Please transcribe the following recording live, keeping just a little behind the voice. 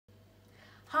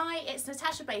Hi, it's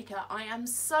Natasha Baker. I am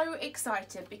so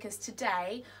excited because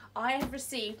today I have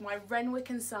received my Renwick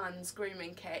Sons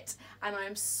grooming kit and I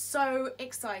am so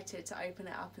excited to open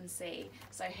it up and see.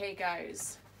 So here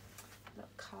goes.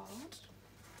 Little card.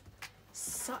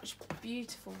 Such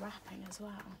beautiful wrapping as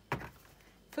well.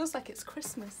 Feels like it's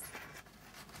Christmas.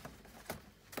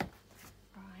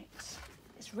 Right,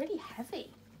 it's really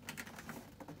heavy.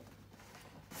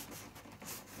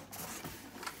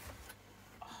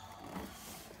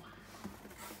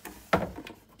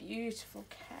 Beautiful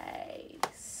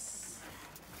case.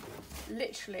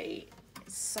 Literally,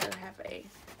 it's so heavy.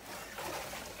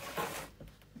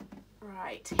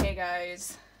 Right, here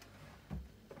goes.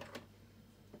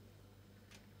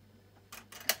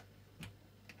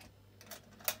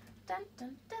 Dun,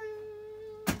 dun,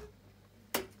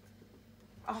 dun.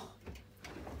 Oh,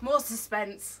 more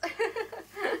suspense.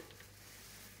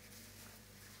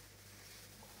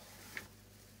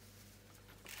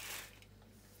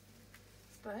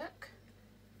 Book.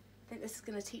 I think this is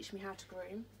going to teach me how to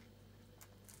groom.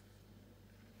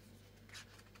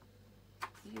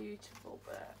 Beautiful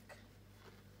book.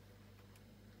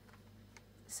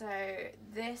 So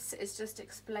this is just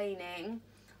explaining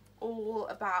all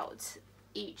about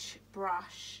each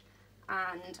brush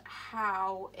and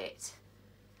how it's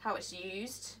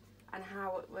used and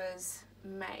how it was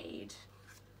made.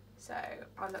 So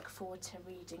I look forward to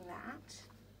reading that.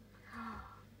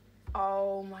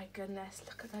 Oh my goodness,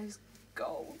 look at those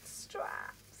gold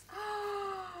straps.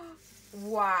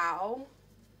 Wow.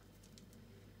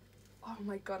 Oh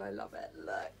my god, I love it.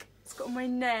 Look, it's got my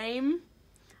name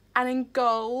and in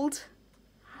gold.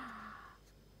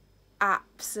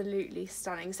 Absolutely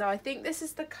stunning. So I think this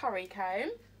is the curry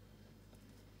comb.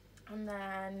 And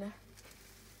then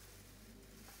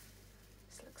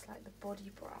this looks like the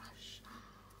body brush.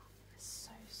 It's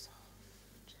so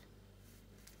soft.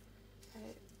 So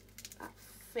that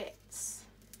fits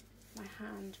my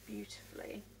hand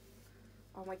beautifully.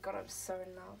 Oh my god, I'm so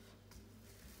in love.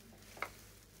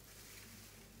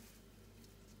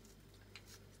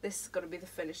 This has got to be the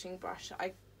finishing brush.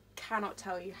 I cannot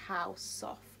tell you how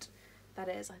soft that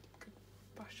is. I could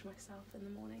brush myself in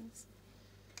the mornings.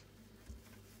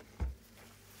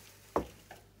 And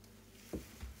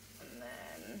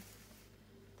then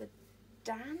the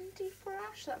dandy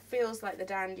brush. That feels like the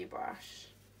dandy brush.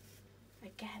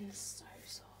 Again, so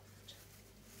soft.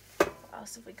 What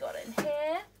else have we got in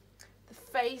here? The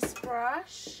face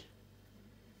brush.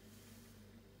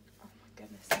 Oh my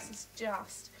goodness, this is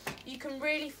just... You can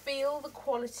really feel the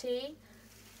quality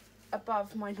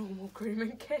above my normal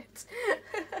grooming kit.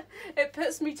 It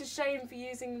puts me to shame for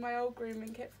using my old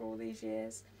grooming kit for all these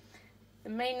years.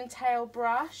 The mane and tail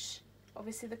brush.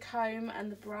 Obviously the comb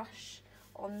and the brush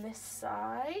on this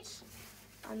side.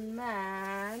 And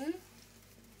then...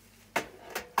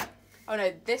 Oh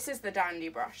no, this is the dandy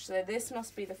brush, so this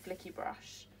must be the flicky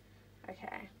brush.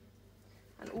 Okay.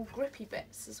 And all grippy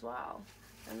bits as well.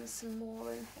 And there's some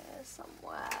more in here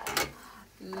somewhere.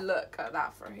 Look at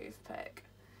that for a hoof pick.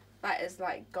 That is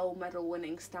like gold medal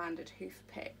winning standard hoof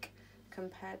pick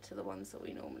compared to the ones that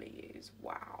we normally use.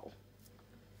 Wow.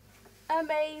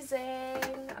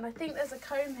 Amazing. And I think there's a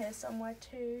comb here somewhere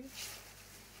too.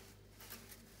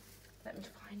 Let me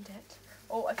find it.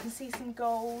 Oh, I can see some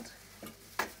gold.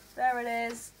 There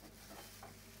it is.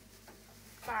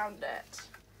 Found it.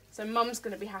 So Mum's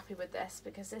going to be happy with this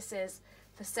because this is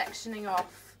for sectioning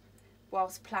off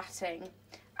whilst plaiting.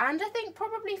 And I think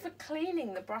probably for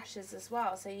cleaning the brushes as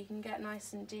well, so you can get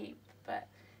nice and deep. But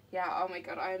yeah, oh my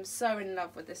god, I am so in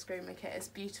love with this grooming kit. It's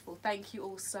beautiful. Thank you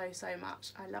all so, so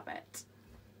much. I love it.